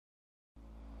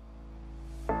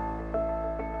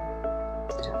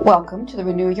Welcome to the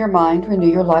Renew Your Mind,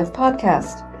 Renew Your Life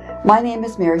podcast. My name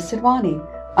is Mary Sidwani.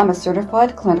 I'm a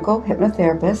certified clinical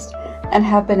hypnotherapist and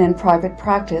have been in private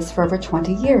practice for over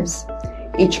 20 years.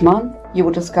 Each month, you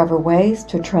will discover ways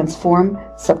to transform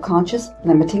subconscious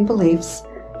limiting beliefs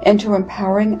into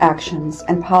empowering actions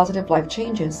and positive life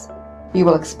changes. You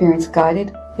will experience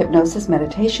guided hypnosis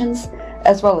meditations,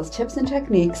 as well as tips and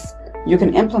techniques you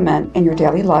can implement in your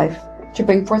daily life to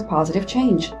bring forth positive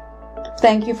change.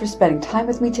 Thank you for spending time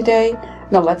with me today.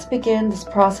 Now let's begin this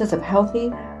process of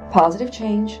healthy, positive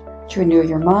change to renew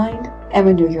your mind and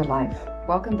renew your life.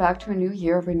 Welcome back to a new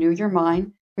year of Renew Your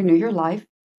Mind, Renew Your Life.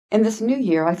 In this new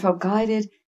year, I felt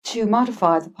guided to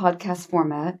modify the podcast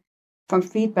format. From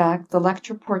feedback, the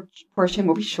lecture portion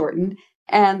will be shortened,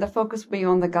 and the focus will be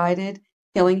on the guided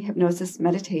healing hypnosis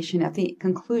meditation at the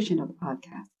conclusion of the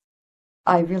podcast.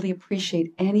 I really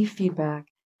appreciate any feedback,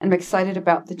 and I'm excited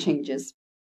about the changes.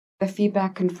 The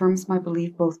feedback confirms my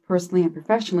belief, both personally and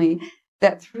professionally,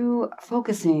 that through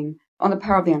focusing on the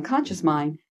power of the unconscious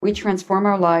mind, we transform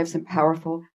our lives in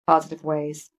powerful, positive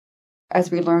ways. As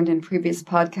we learned in previous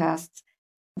podcasts,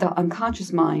 the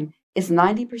unconscious mind is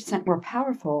 90% more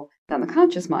powerful than the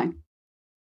conscious mind.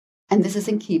 And this is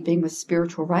in keeping with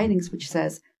spiritual writings, which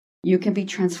says you can be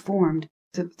transformed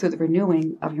through the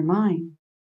renewing of your mind,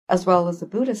 as well as the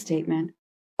Buddha statement,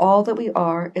 all that we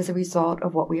are is a result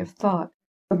of what we have thought.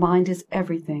 The mind is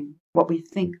everything. What we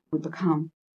think, we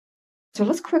become. So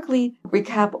let's quickly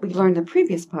recap what we learned in the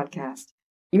previous podcast.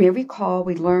 You may recall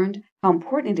we learned how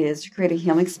important it is to create a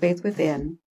healing space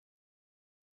within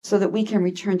so that we can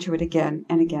return to it again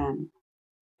and again.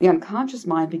 The unconscious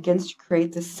mind begins to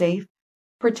create this safe,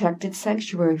 protected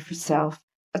sanctuary for self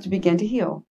as we begin to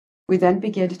heal. We then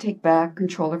begin to take back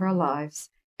control of our lives,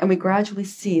 and we gradually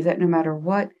see that no matter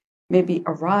what may be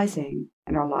arising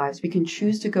in our lives, we can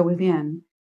choose to go within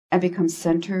and become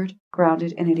centered,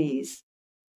 grounded, and at ease.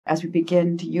 As we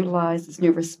begin to utilize this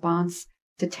new response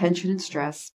to tension and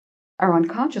stress, our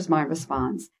unconscious mind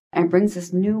responds and brings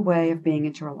this new way of being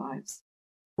into our lives.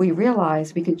 We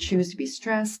realize we can choose to be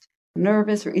stressed,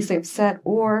 nervous, or easily upset,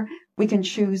 or we can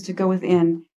choose to go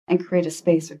within and create a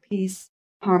space of peace,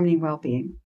 harmony, and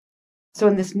well-being. So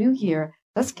in this new year,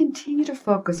 let's continue to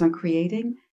focus on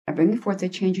creating and bringing forth the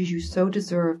changes you so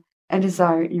deserve and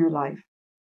desire in your life.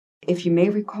 If you may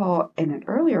recall in an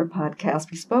earlier podcast,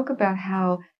 we spoke about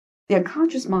how the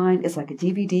unconscious mind is like a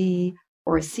DVD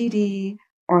or a CD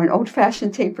or an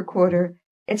old-fashioned tape recorder.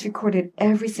 It's recorded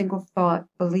every single thought,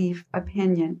 belief,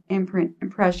 opinion, imprint,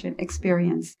 impression,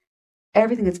 experience,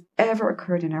 everything that's ever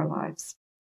occurred in our lives.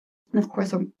 And of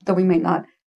course, though we may not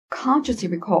consciously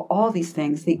recall all these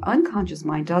things, the unconscious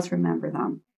mind does remember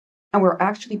them. And we're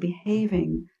actually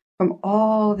behaving from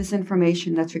all of this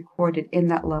information that's recorded in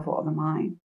that level of the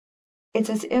mind. It's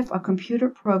as if a computer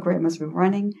program is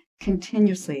running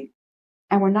continuously,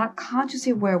 and we're not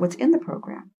consciously aware of what's in the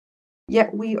program.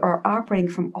 Yet we are operating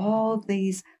from all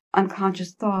these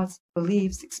unconscious thoughts,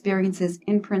 beliefs, experiences,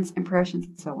 imprints, impressions,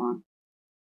 and so on.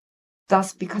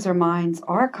 Thus, because our minds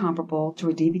are comparable to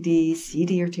a DVD,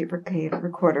 CD, or tape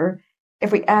recorder,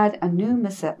 if we add a new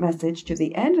message to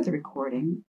the end of the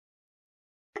recording,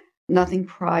 nothing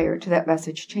prior to that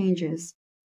message changes.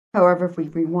 However, if we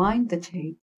rewind the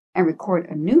tape and record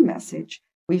a new message,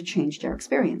 we've changed our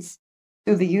experience.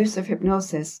 Through the use of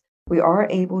hypnosis, we are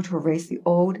able to erase the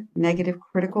old, negative,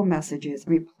 critical messages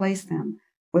and replace them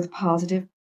with positive,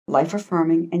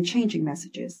 life-affirming, and changing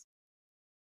messages.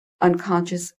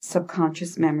 Unconscious,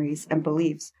 subconscious memories and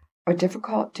beliefs are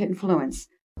difficult to influence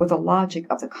with the logic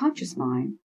of the conscious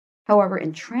mind. However,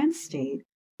 in trance state,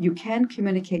 you can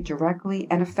communicate directly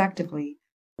and effectively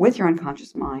with your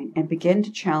unconscious mind and begin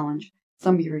to challenge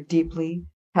some of your deeply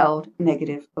held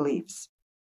negative beliefs.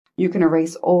 You can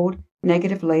erase old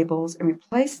negative labels and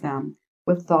replace them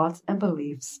with thoughts and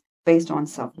beliefs based on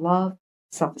self-love,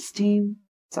 self-esteem,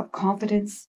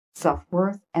 self-confidence,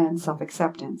 self-worth, and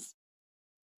self-acceptance.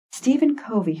 Stephen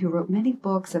Covey, who wrote many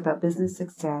books about business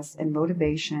success and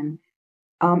motivation,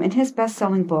 in his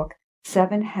best-selling book,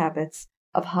 7 Habits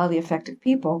of Highly Effective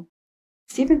People,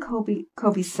 Stephen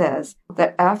Covey says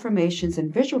that affirmations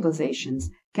and visualizations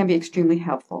can be extremely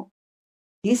helpful.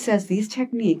 He says these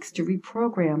techniques to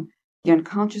reprogram the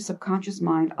unconscious subconscious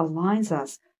mind aligns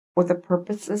us with the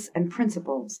purposes and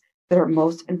principles that are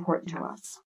most important to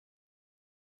us.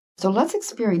 So let's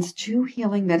experience 2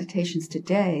 healing meditations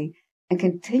today and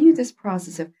continue this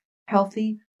process of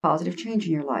healthy, positive change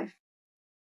in your life.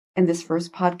 In this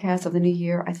first podcast of the new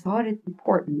year, I thought it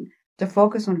important to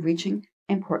focus on reaching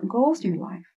important goals in your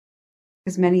life.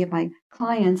 Because many of my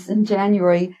clients in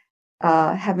January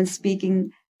have been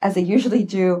speaking, as they usually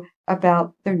do,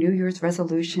 about their New Year's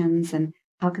resolutions and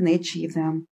How can they achieve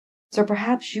them? So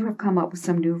perhaps you have come up with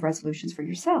some new resolutions for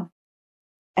yourself.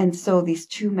 And so these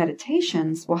 2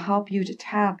 meditations will help you to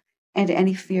tap into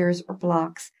any fears or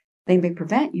blocks they may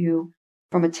prevent you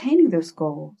from attaining those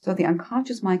goals. So the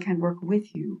unconscious mind can work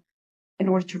with you in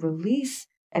order to release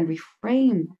and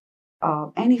reframe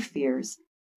any fears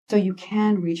so you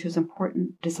can reach those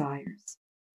important desires.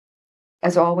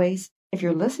 As always, if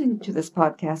you're listening to this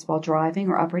podcast while driving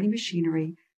or operating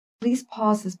machinery, please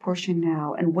pause this portion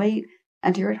now and wait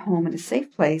until you're at home in a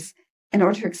safe place in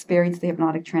order to experience the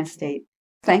hypnotic trance state.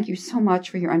 Thank you so much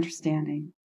for your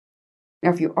understanding.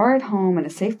 Now, if you are at home in a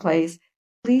safe place,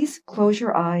 please close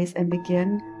your eyes and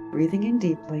begin breathing in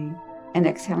deeply and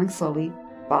exhaling slowly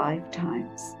 5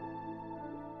 times.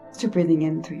 So breathing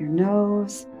in through your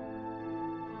nose,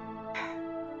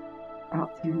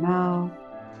 out through your mouth.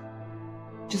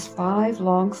 Just 5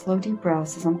 long, slow, deep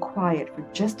breaths as I'm quiet for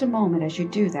just a moment as you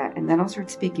do that, and then I'll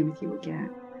start speaking with you again.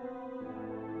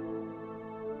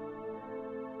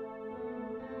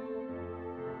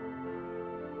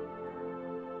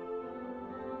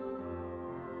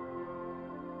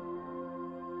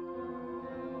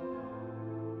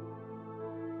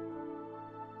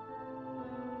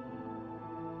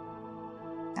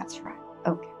 That's right.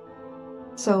 Okay.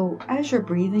 So as your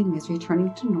breathing is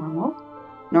returning to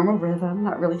normal rhythm,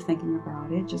 not really thinking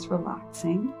about it, just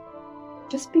relaxing,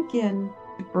 just begin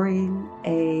to bring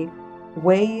a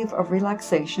wave of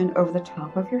relaxation over the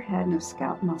top of your head, no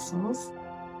scalp muscles.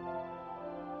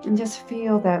 And just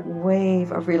feel that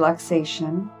wave of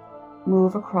relaxation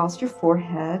move across your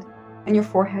forehead, and your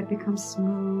forehead becomes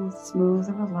smooth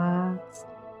and relaxed.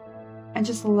 And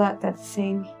just let that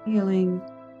same healing,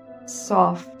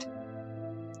 soft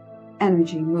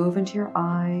energy move into your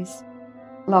eyes,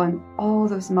 allowing all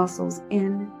those muscles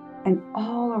in and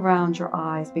all around your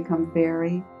eyes become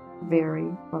very,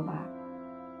 very relaxed.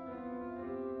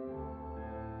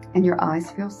 And your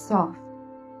eyes feel soft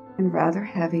and rather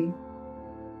heavy,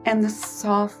 and the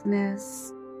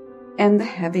softness and the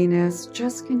heaviness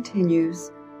just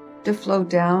continues to flow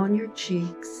down your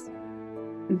cheeks,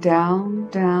 down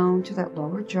to that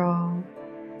lower jaw.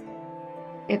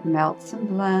 It melts and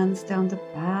blends down the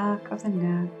back of the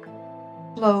neck,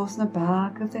 flows in the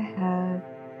back of the head,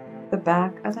 the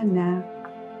back of the neck,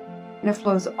 and it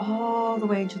flows all the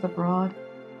way to the broad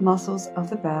muscles of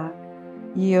the back,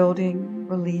 yielding,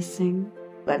 releasing,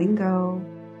 letting go,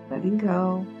 letting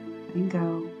go, letting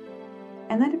go.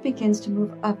 And then it begins to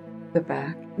move up the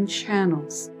back in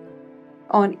channels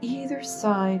on either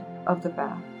side of the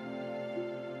back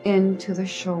into the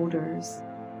shoulders,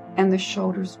 and the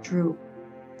shoulders droop,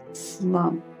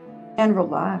 slump, and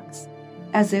relax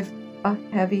as if a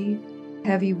heavy,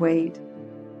 heavy weight,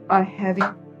 a heavy,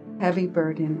 heavy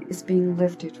burden is being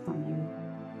lifted from you,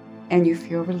 and you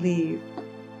feel relieved,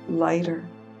 lighter,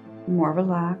 more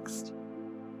relaxed.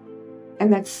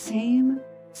 And that same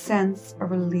sense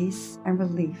of release and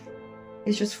relief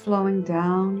is just flowing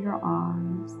down your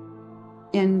arms,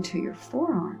 into your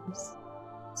forearms,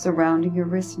 surrounding your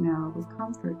wrist now with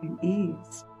comfort and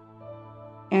ease.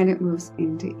 And it moves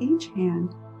into each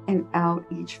hand and out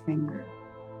each finger.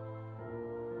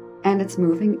 And it's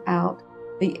moving out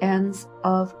the ends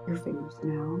of your fingers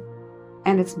now.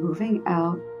 And it's moving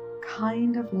out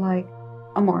kind of like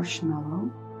a marshmallow.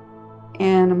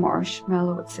 And a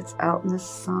marshmallow, it sits out in the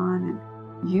sun,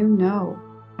 and you know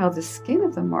how the skin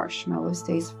of the marshmallow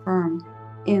stays firm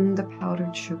in the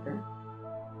powdered sugar.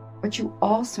 But you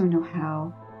also know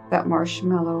how that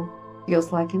marshmallow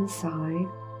feels like inside,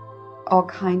 all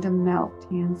kind of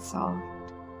melty and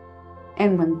soft.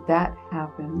 And when that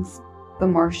happens, the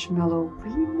marshmallow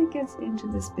really gets into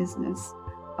this business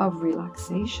of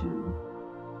relaxation.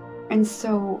 And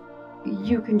so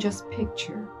you can just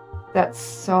picture that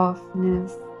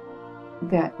softness,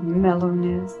 that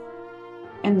mellowness,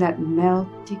 and that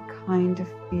melty kind of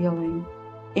feeling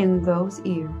in those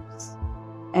ears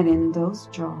and in those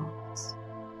jaws,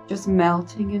 just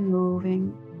melting and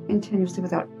moving continuously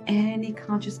without any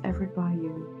conscious effort by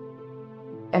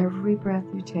you. Every breath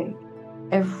you take,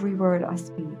 every word I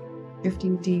speak,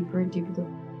 drifting deeper and deeper to the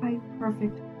right,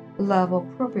 perfect level,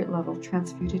 appropriate level of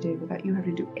trance for you today without you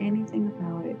having to do anything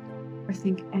about it or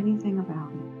think anything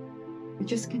about it. It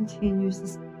just continues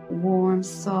this warm,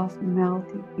 soft,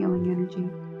 melty, healing energy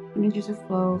continues to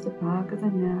flow the back of the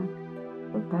neck,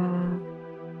 the back,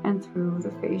 and through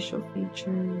the facial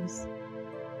features,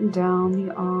 and down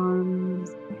the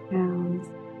arms, the hands,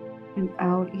 and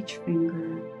out each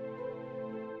finger.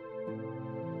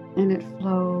 And it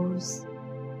flows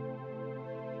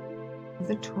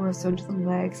the torso into the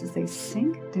legs as they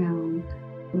sink down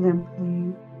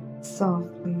limply,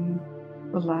 softly,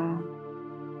 relaxed.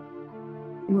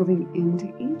 moving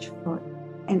into each foot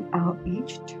and out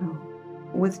each toe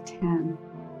with 10,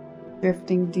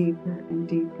 drifting deeper and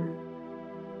deeper.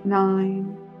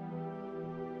 9,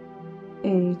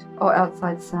 8, all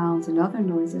outside sounds and other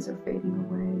noises are fading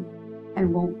away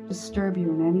and won't disturb you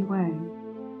in any way,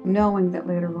 knowing that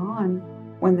later on,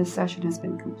 when the session has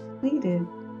been completed,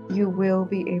 you will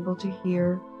be able to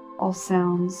hear all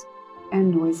sounds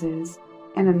and noises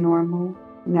in a normal,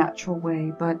 natural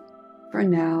way. But for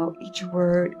now, each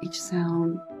word, each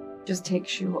sound just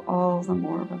takes you all the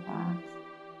more relaxed.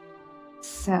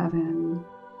 7,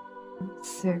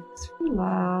 6,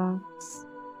 relax,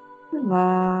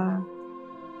 relax,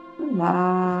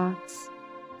 relax.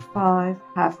 5,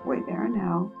 halfway there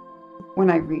now. When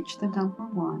I reach the number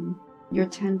 1, you're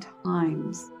 10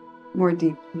 times more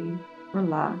deeply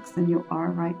relaxed than you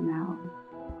are right now.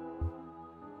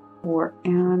 4,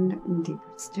 and deeper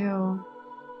still.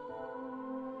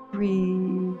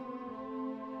 3,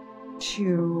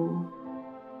 2,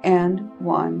 and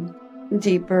 1.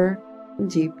 Deeper,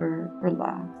 deeper,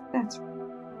 relax. That's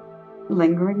right.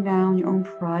 Lingering down your own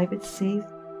private, safe,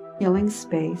 healing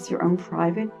space, your own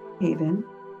private haven.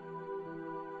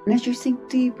 And as you sink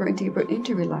deeper and deeper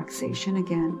into relaxation,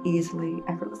 again, easily,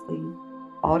 effortlessly,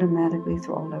 automatically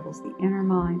through all levels, the inner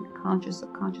mind, conscious,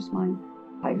 subconscious mind,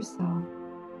 higher self,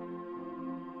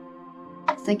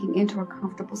 sinking into a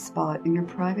comfortable spot in your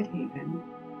private haven,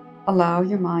 allow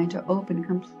your mind to open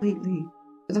completely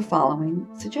to the following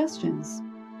suggestions.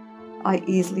 I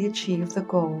easily achieve the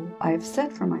goal I have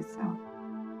set for myself.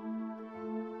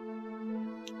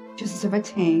 Just as I've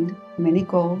attained many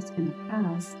goals in the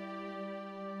past,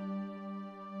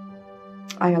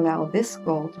 I allow this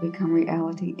goal to become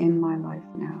reality in my life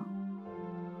now.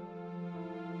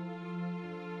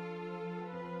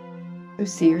 So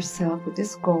see yourself with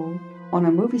this goal on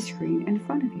a movie screen in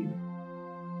front of you.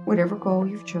 Whatever goal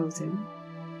you've chosen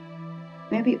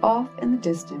may be off in the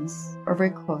distance or very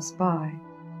close by.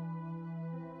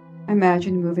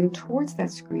 Imagine moving towards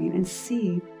that screen and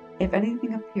see if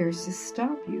anything appears to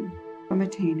stop you from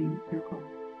attaining your goal.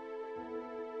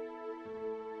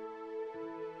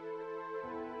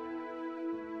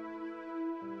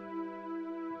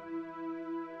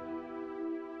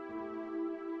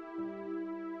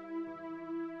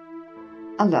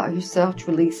 Allow yourself to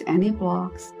release any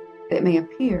blocks that may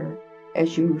appear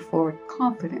as you move forward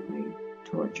confidently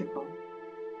towards your goal.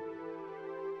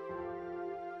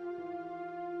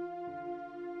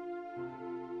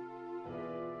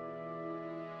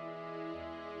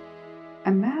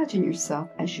 Imagine yourself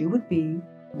as you would be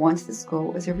once this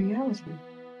goal is a reality.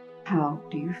 How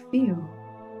do you feel?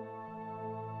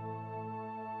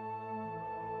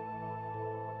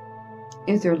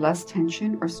 Is there less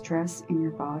tension or stress in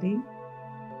your body?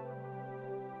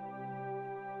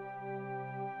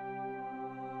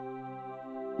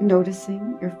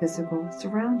 Noticing your physical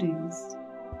surroundings,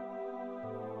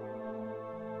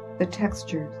 the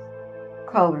textures,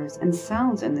 colors, and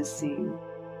sounds in this scene.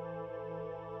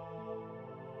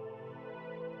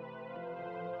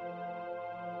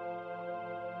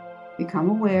 Become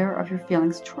aware of your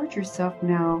feelings towards yourself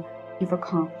now you've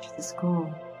accomplished this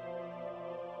goal.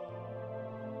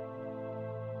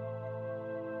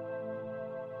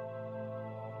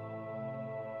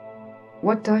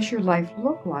 What does your life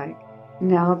look like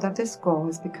now that this goal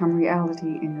has become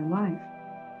reality in your life?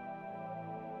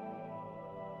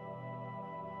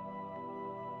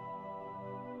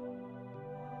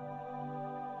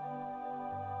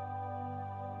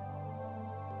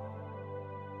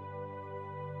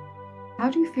 How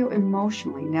do you feel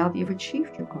emotionally now that you've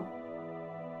achieved your goal?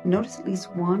 Notice at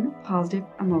least one positive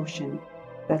emotion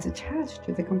that's attached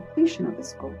to the completion of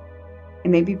this goal. It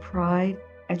may be pride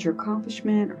at your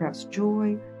accomplishment, or perhaps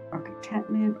joy, or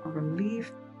contentment, or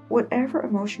relief, whatever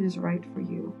emotion is right for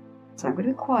you. So I'm going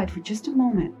to be quiet for just a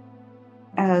moment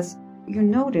as you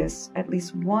notice at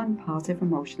least one positive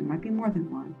emotion, there might be more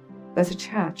than one, that's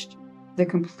attached to the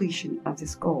completion of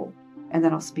this goal. And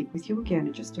then I'll speak with you again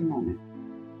in just a moment.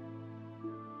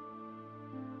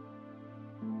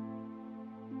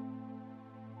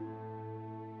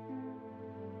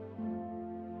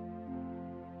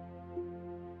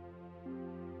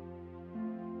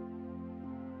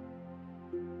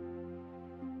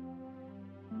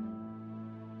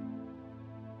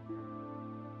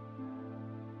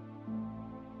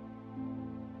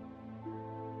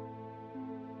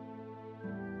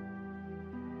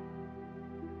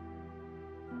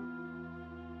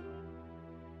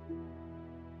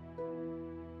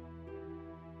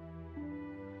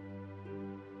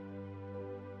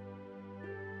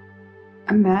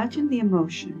 Imagine the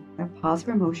emotion, that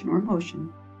positive emotion or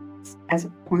emotion, as a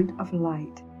point of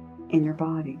light in your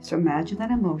body. So imagine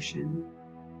that emotion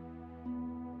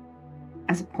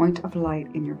as a point of light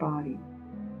in your body.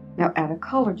 Now add a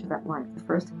color to that light, the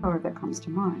first color that comes to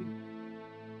mind.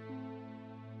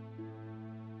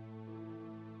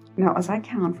 Now as I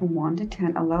count from 1 to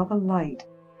 10, allow the light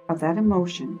of that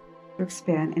emotion to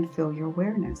expand and fill your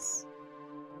awareness.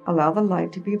 Allow the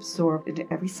light to be absorbed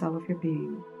into every cell of your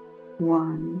being.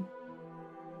 1,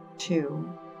 2,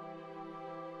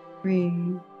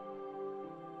 3,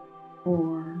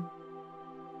 4,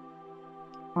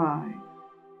 5,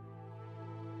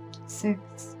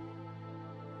 6,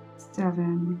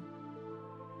 7,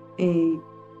 8,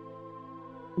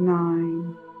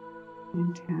 9,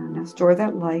 and 10. Now store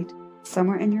that light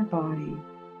somewhere in your body.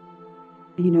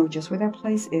 And you know just where that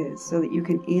place is so that you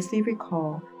can easily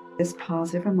recall this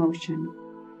positive emotion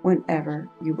whenever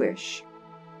you wish.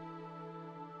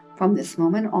 From this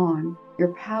moment on,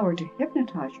 your power to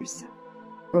hypnotize yourself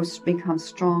becomes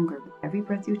stronger with every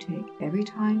breath you take, every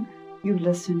time you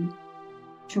listen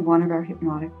to one of our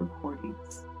hypnotic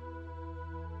recordings.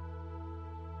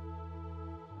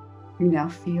 You now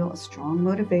feel a strong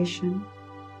motivation,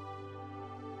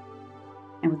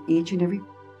 and with each and every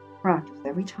practice,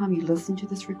 every time you listen to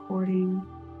this recording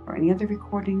or any other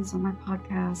recordings on my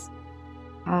podcast,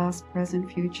 past,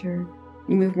 present, future,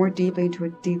 you move more deeply into a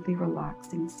deeply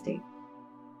relaxing state.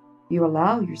 You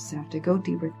allow yourself to go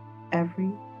deeper with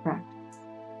every practice.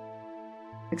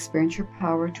 Experience your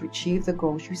power to achieve the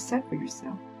goals you set for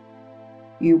yourself.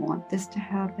 You want this to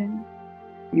happen.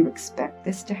 You expect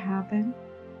this to happen.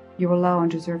 You allow and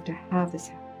deserve to have this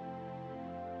happen.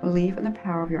 Believe in the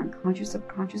power of your unconscious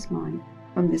subconscious mind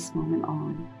from this moment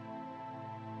on.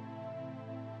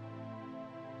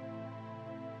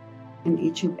 And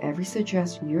each and every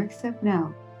suggestion you accept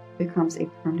now becomes a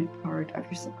permanent part of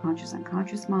your subconscious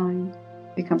unconscious mind,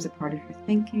 becomes a part of your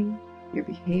thinking, your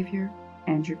behavior,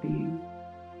 and your being.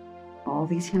 All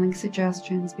these healing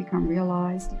suggestions become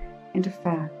realized into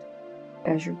fact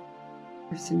as your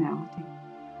personality.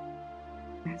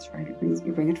 That's right,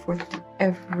 you bring it forth to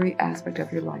every aspect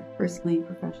of your life, personally,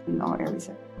 professionally, in all areas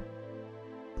of your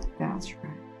life. That's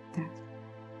right.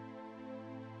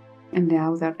 And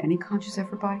now, without any conscious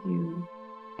effort by you,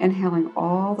 inhaling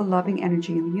all the loving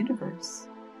energy in the universe,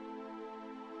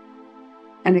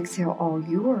 and exhale all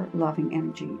your loving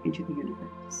energy into the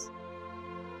universe.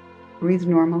 Breathe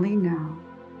normally now,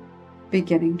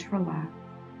 beginning to relax.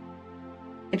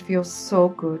 It feels so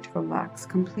good to relax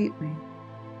completely.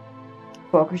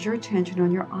 Focus your attention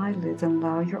on your eyelids and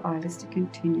allow your eyelids to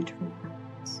continue to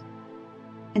relax.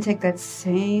 And take that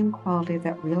same quality of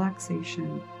that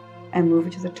relaxation and move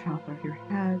it to the top of your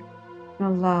head and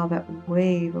allow that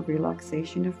wave of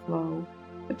relaxation to flow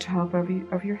the top of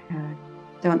your head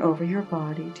down over your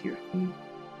body to your feet.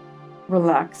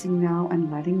 Relaxing now and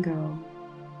letting go.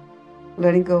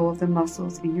 Letting go of the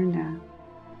muscles in your neck,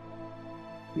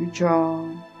 your jaw,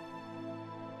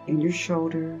 in your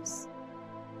shoulders.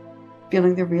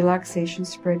 Feeling the relaxation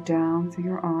spread down through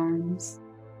your arms,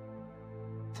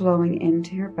 flowing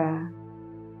into your back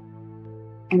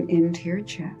and into your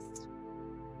chest,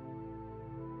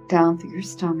 down through your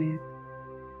stomach,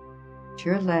 to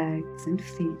your legs and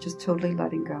feet, just totally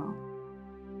letting go.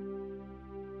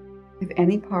 If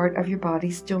any part of your body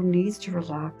still needs to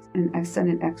relax, and send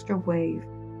an extra wave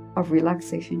of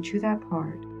relaxation to that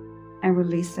part and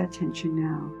release that tension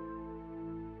now.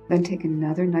 Then take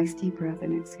another nice deep breath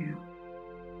and exhale.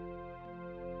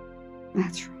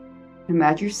 That's right.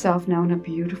 Imagine yourself now in a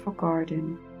beautiful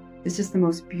garden. This is the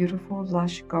most beautiful,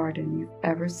 lush garden you've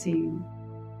ever seen.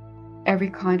 Every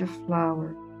kind of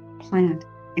flower, plant,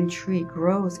 and tree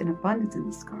grows in abundance in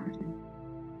this garden.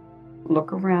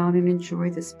 Look around and enjoy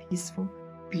this peaceful,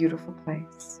 beautiful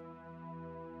place.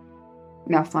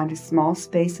 Now find a small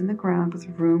space in the ground with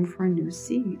room for a new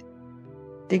seed.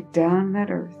 Dig down in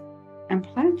that earth and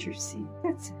plant your seed.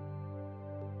 That's it.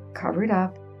 Cover it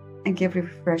up and give it a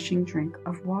refreshing drink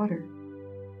of water.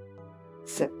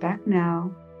 Sit back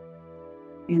now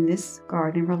in this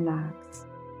garden, relax,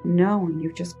 knowing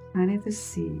you've just planted the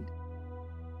seed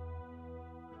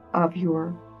of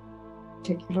your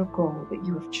particular goal that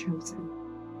you have chosen.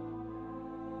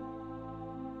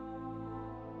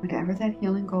 Whatever that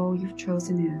healing goal you've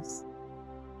chosen is,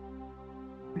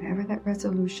 whatever that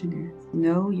resolution is,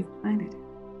 know you've planted it.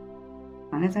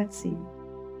 Planted that seed.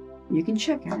 You can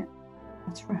check in it.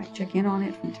 That's right. Check in on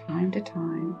it from time to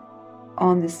time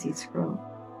on the seed's growth.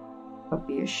 But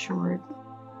be assured,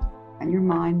 and your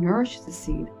mind nourishes the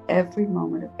seed every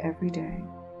moment of every day.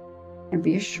 And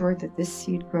be assured that this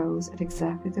seed grows at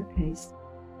exactly the pace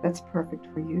that's perfect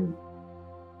for you.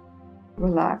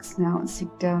 Relax now and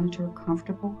sink down into a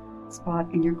comfortable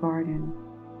spot in your garden.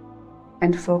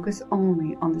 and focus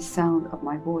only on the sound of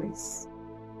my voice.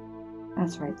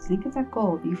 That's right, think of that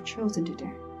goal that you've chosen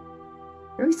today.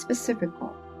 Very specific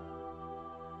goal.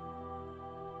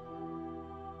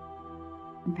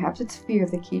 And perhaps it's fear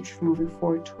that keeps you from moving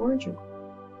forward towards your goal.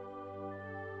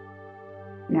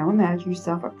 Now imagine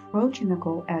yourself approaching the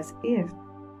goal as if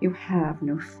you have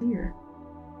no fear.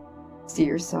 See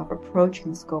yourself approaching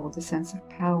this goal with a sense of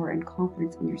power and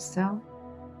confidence in yourself.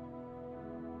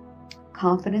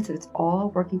 Confidence that it's all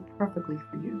working perfectly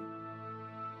for you.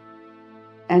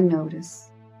 And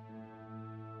notice,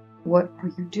 what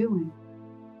are you doing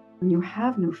when you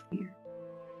have no fear?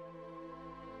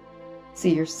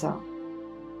 See yourself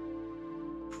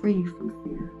free from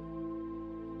fear.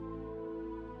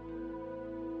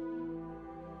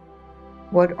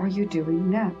 What are you doing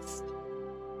next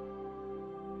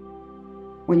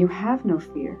when you have no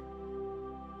fear?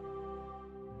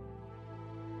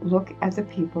 Look at the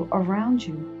people around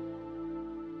you.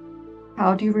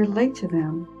 How do you relate to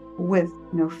them with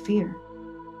no fear?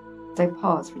 As I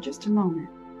pause for just a moment.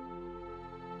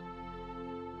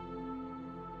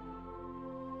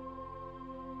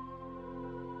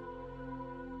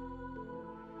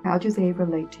 How do they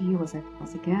relate to you as I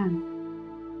pause again?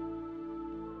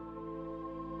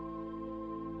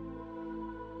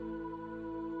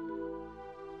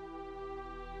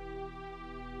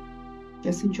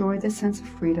 Just enjoy the sense of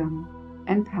freedom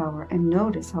and power and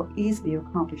notice how easily you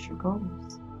accomplish your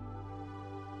goals.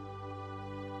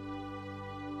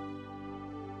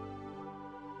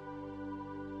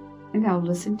 And now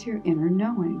listen to your inner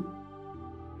knowing.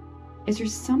 Is there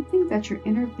something that your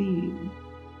inner being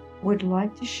would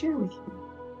like to share with you?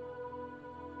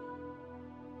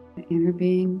 The inner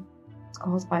being is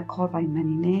called by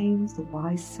many names: the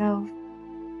wise self,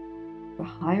 the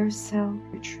higher self,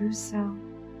 your true self.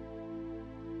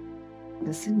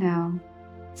 Listen now,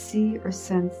 see or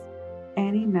sense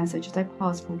any message as I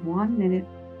pause for 1 minute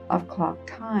of clock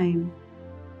time,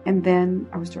 and then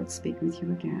I will start speaking with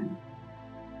you again.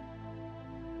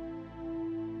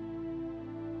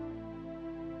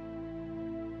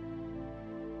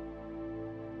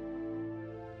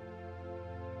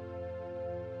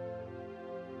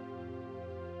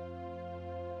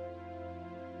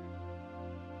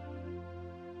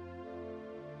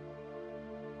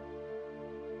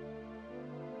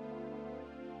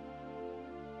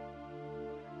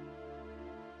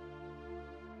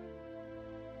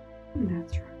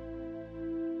 That's right.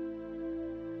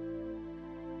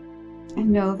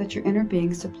 And know that your inner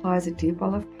being supplies a deep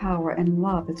well of power and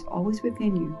love that's always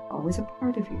within you, always a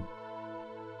part of you.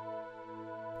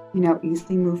 You now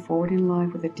easily move forward in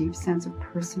life with a deep sense of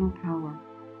personal power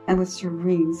and with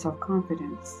serene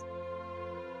self-confidence.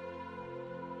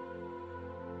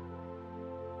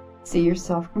 See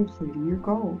yourself completing your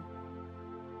goal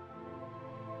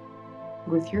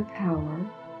with your power,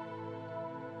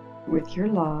 with your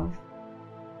love,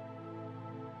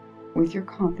 with your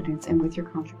confidence, and with your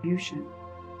contribution.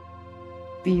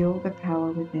 Feel the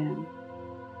power within.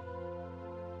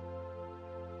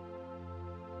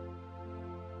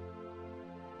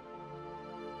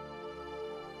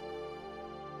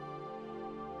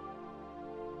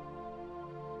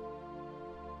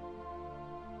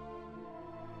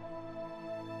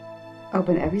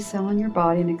 Open every cell in your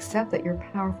body and accept that you're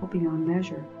powerful beyond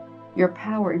measure. Your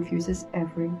power infuses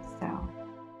every cell.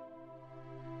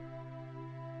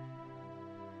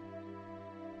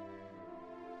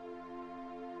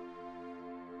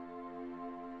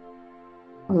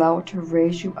 Allow it to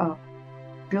raise you up.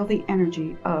 Feel the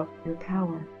energy of your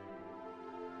power.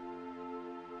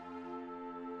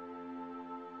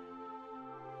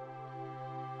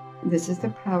 This is the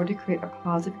power to create a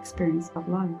positive experience of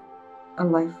life, a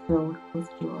life filled with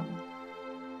joy.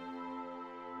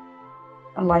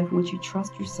 A life in which you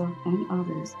trust yourself and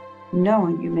others,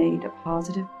 knowing you made a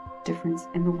positive difference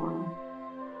in the world.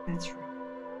 That's right.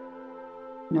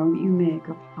 Knowing that you make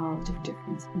a positive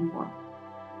difference in the world.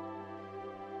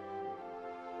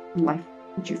 A life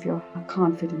in which you feel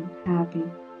confident, happy,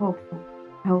 hopeful,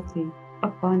 healthy,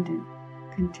 abundant,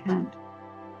 content,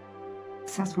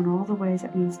 successful in all the ways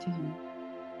it means to you.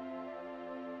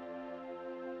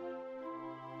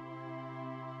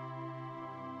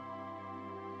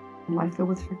 A life filled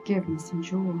with forgiveness and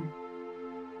joy.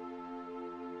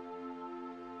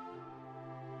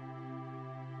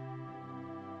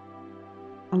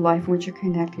 A life in which you're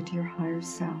connected to your higher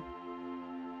self.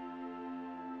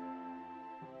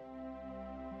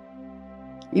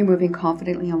 You're moving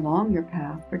confidently along your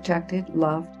path, protected,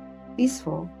 loved,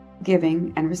 peaceful,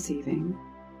 giving and receiving,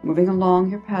 moving along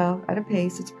your path at a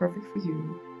pace that's perfect for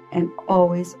you, and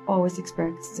always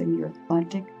expressing your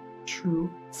authentic, true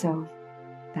self,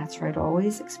 That's right,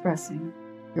 always expressing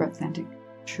your authentic,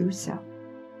 true self.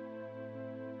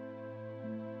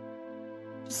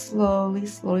 Just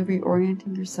slowly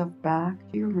reorienting yourself back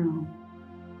to your room,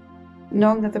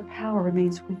 knowing that the power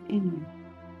remains within you.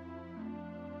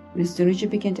 And as soon as you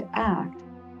begin to act,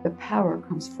 the power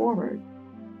comes forward.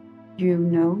 You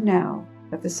know now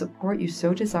that the support you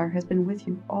so desire has been with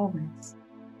you always.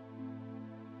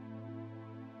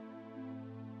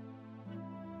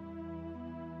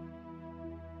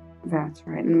 That's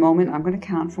right. In a moment, I'm going to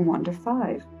count from 1 to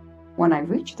 5. When I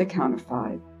reach the count of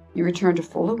 5, you return to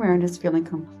full awareness, feeling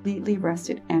completely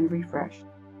rested and refreshed.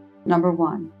 Number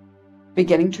 1,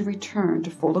 beginning to return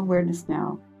to full awareness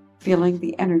now, feeling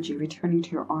the energy returning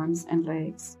to your arms and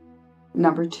legs.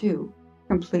 Number 2,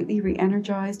 completely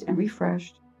re-energized and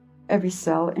refreshed, every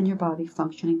cell in your body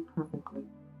functioning perfectly.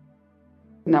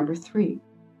 Number 3,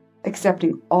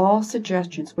 accepting all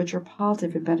suggestions which are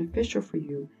positive and beneficial for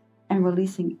you and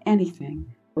releasing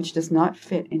anything which does not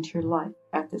fit into your life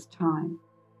at this time.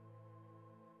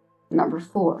 Number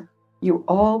 4, you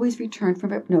always return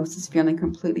from hypnosis feeling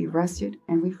completely rested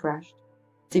and refreshed,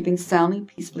 sleeping soundly,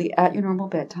 peacefully at your normal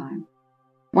bedtime.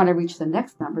 When I reach the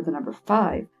next number, the number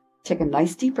 5, take a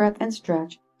nice deep breath and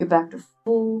stretch. You're back to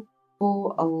full,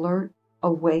 alert,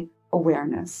 awake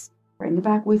awareness. Bring it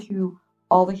back with you,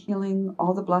 all the healing,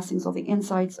 all the blessings, all the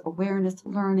insights, awareness,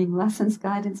 learning, lessons,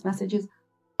 guidance, messages,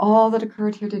 all that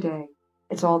occurred here today.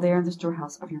 It's all there in the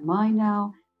storehouse of your mind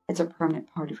now. It's a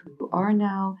permanent part of who you are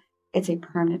now. It's a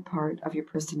permanent part of your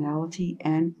personality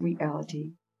and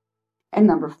reality. And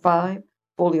number 5,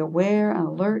 fully aware and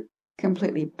alert,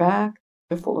 completely back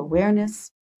to full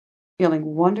awareness, feeling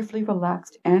wonderfully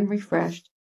relaxed and refreshed.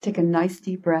 Take a nice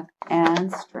deep breath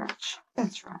and stretch.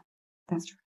 That's right.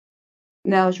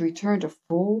 Now as you return to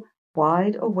full,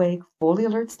 wide awake, fully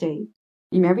alert state,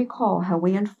 you may recall how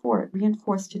we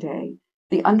reinforced today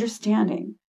the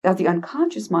understanding that the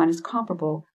unconscious mind is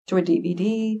comparable to a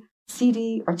DVD,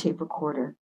 CD, or tape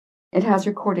recorder. It has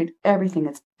recorded everything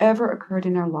that's ever occurred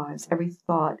in our lives, every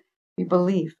thought, every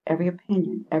belief, every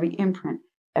opinion, every imprint,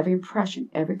 every impression,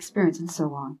 every experience, and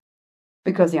so on.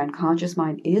 Because the unconscious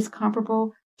mind is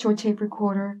comparable to a tape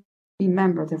recorder,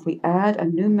 remember that if we add a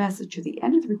new message to the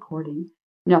end of the recording,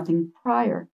 nothing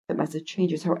prior to the message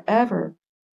changes. However,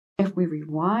 if we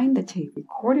rewind the tape,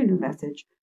 record a new message,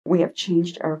 we have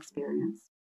changed our experience.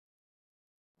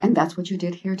 And that's what you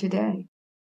did here today.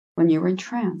 When you were in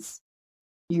trance,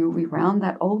 you rewound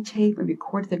that old tape and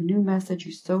recorded the new message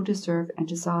you so deserve and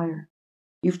desire.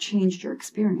 You've changed your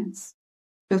experience.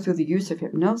 So through the use of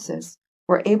hypnosis,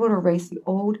 we're able to erase the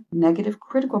old negative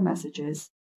critical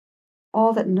messages,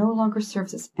 all that no longer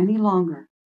serves us any longer,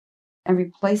 and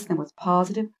replace them with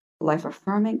positive,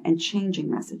 life-affirming, and changing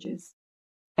messages.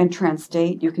 In trance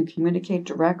state, you can communicate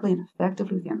directly and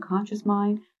effectively with the unconscious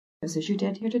mind, just as you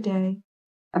did here today,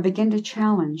 and begin to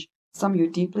challenge some of your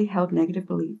deeply held negative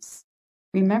beliefs.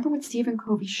 Remember what Stephen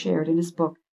Covey shared in his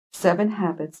book, 7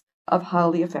 Habits of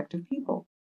Highly Effective People,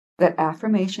 that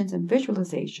affirmations and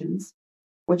visualizations,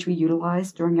 which we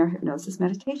utilize during our hypnosis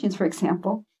meditations, for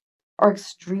example, are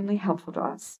extremely helpful to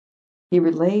us. He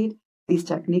relayed these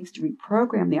techniques to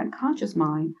reprogram the unconscious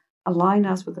mind, align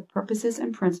us with the purposes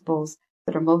and principles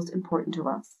that are most important to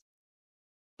us.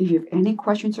 If you have any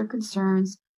questions or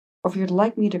concerns, or if you'd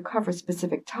like me to cover a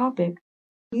specific topic,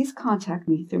 please contact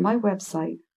me through my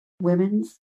website,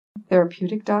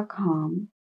 womenstherapeutic.com.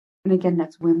 And again,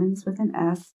 that's women's with an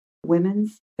S,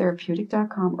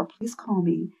 womenstherapeutic.com, or please call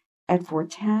me at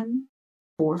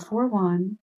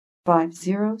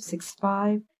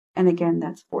 410-441-5065. And again,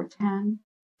 that's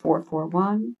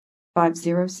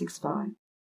 410-441-5065.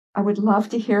 I would love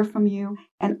to hear from you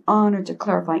and honored to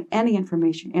clarify any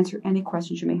information, answer any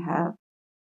questions you may have.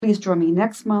 Please join me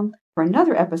next month for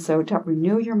another episode to help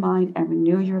renew your mind and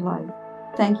renew your life.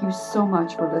 Thank you so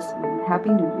much for listening.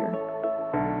 Happy New Year.